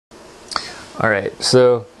Alright,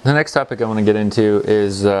 so the next topic I want to get into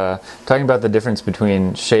is talking about the difference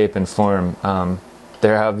between shape and form.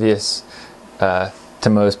 They're obvious to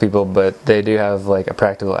most people, but they do have like a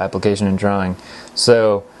practical application in drawing.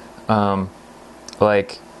 So,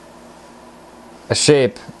 like a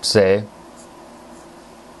shape, say,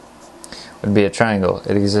 would be a triangle.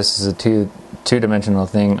 It exists as a two-dimensional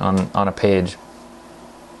thing on a page.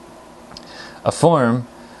 A form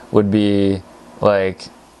would be like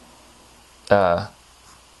a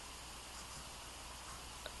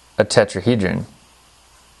tetrahedron.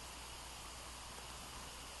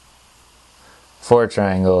 4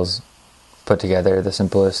 triangles put together, the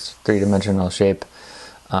simplest three-dimensional shape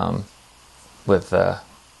with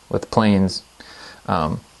planes.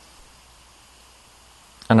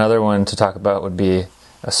 Another one to talk about would be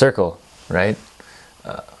a circle, right?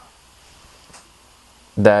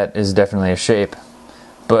 That is definitely a shape,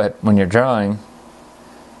 but when you're drawing,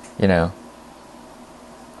 you know,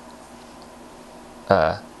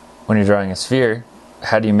 when you're drawing a sphere,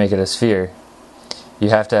 how do you make it a sphere? You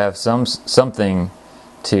have to have something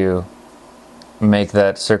to make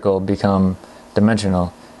that circle become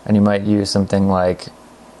dimensional, and you might use something like,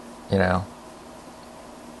 you know,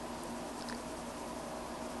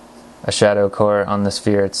 a shadow core on the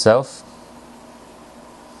sphere itself,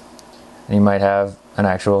 and you might have an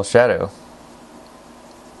actual shadow,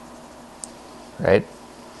 right?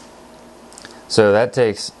 So that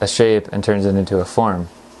takes a shape and turns it into a form.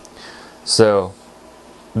 So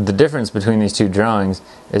the difference between these two drawings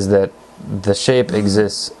is that the shape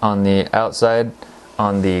exists on the outside,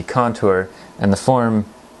 on the contour, and the form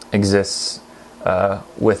exists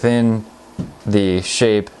within the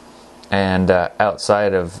shape and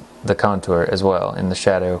outside of the contour as well, in the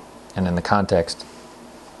shadow and in the context.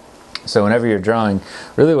 So whenever you're drawing,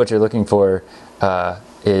 really what you're looking for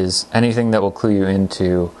is anything that will clue you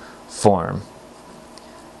into form.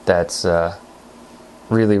 That's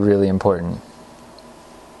really, really important.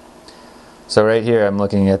 So right here I'm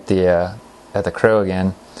looking at the crow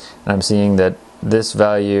again, and I'm seeing that this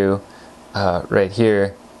value right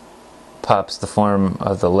here pops the form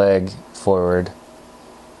of the leg forward,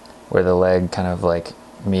 where the leg kind of like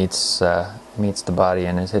meets the body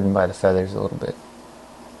and is hidden by the feathers a little bit.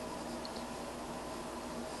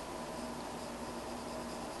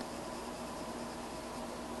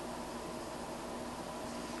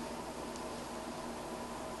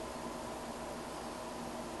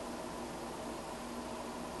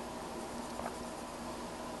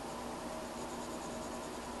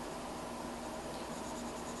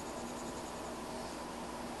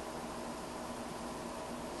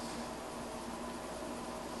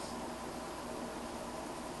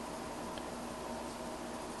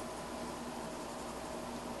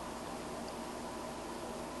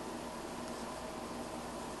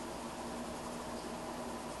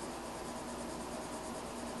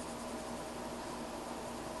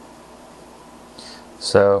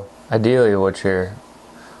 So ideally what you're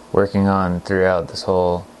working on throughout this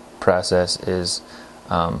whole process is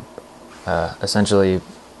essentially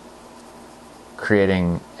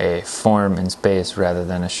creating a form in space rather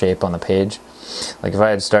than a shape on the page. Like if I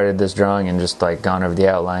had started this drawing and just like gone over the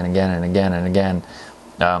outline again and again and again,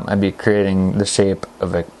 I'd be creating the shape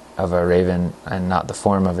of a raven and not the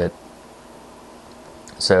form of it.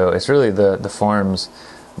 So it's really the forms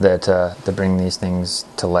that bring these things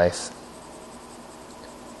to life.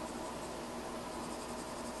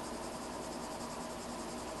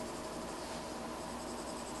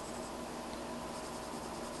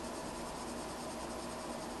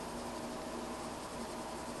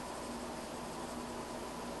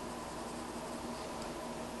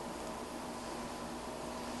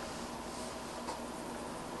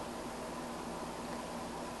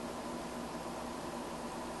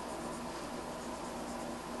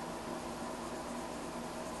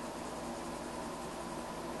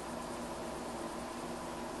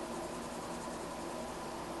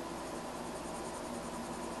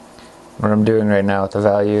 What I'm doing right now with the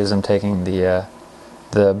values, I'm taking the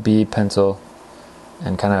B pencil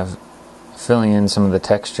and kind of filling in some of the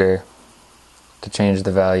texture to change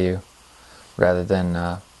the value, rather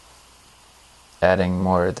than adding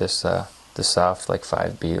more of this soft like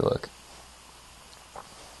 5B look.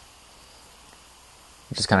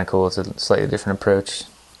 Which is kind of cool. It's a slightly different approach.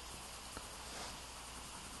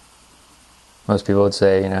 Most people would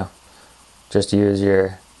say, you know, just use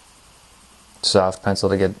your soft pencil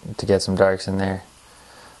to get some darks in there,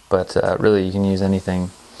 but really you can use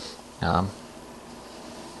anything. And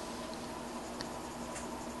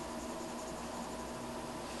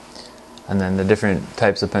then the different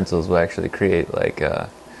types of pencils will actually create like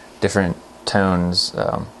different tones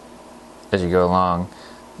as you go along,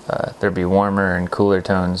 there'd be warmer and cooler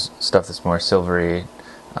tones, stuff that's more silvery,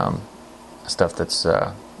 stuff that's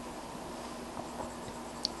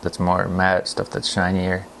more matte, stuff that's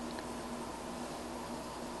shinier.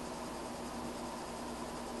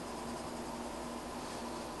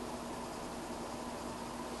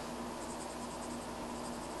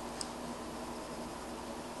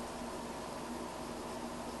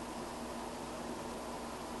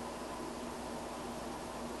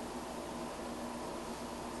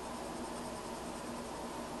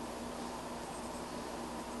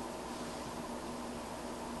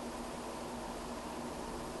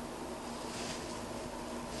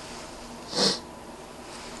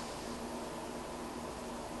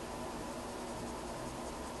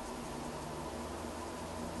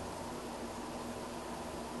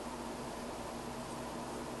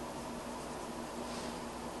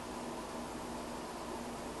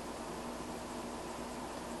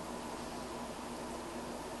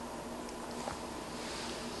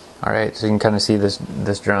 Alright, so you can kind of see this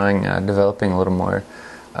drawing developing a little more.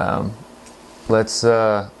 Let's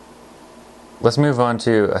move on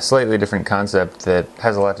to a slightly different concept that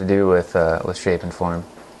has a lot to do with shape and form.